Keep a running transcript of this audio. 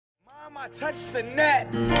time I touch the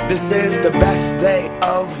net, this is the best day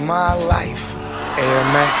of my life. Air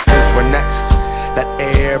Maxes were next. That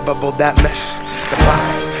air bubble, that mesh, the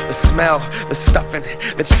box, the smell, the stuffing,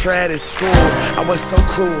 the tread at school. I was so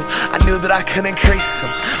cool, I knew that I couldn't crease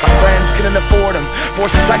them. My friends couldn't afford them.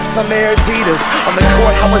 4 stripes on their Adidas. On the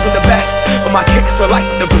court I wasn't the best, but my kicks were like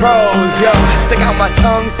the pros. Yo, stick out my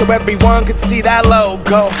tongue so everyone could see that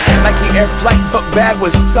logo. Nike Air Flight book bag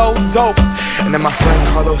was so dope. And then my friend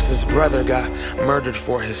Carlos's brother got murdered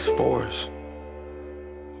for his 4s.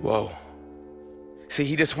 Whoa. See,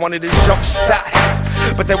 he just wanted a jump shot,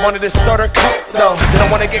 but they wanted a starter coat though. Didn't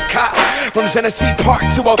want to get caught from Genesee Park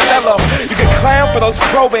to Othello. You could clown for those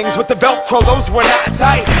pro wings with the Velcro, those were not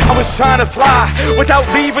tight. I was trying to fly without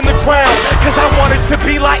leaving the ground, cause I wanted to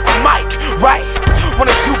be like Mike, right?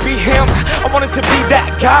 Wanted to be him, I wanted to be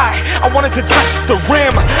that guy. I wanted to touch the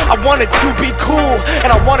rim, I wanted to be cool,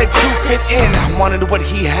 and I wanted to fit in. I wanted what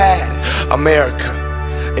he had. America,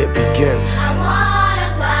 it begins.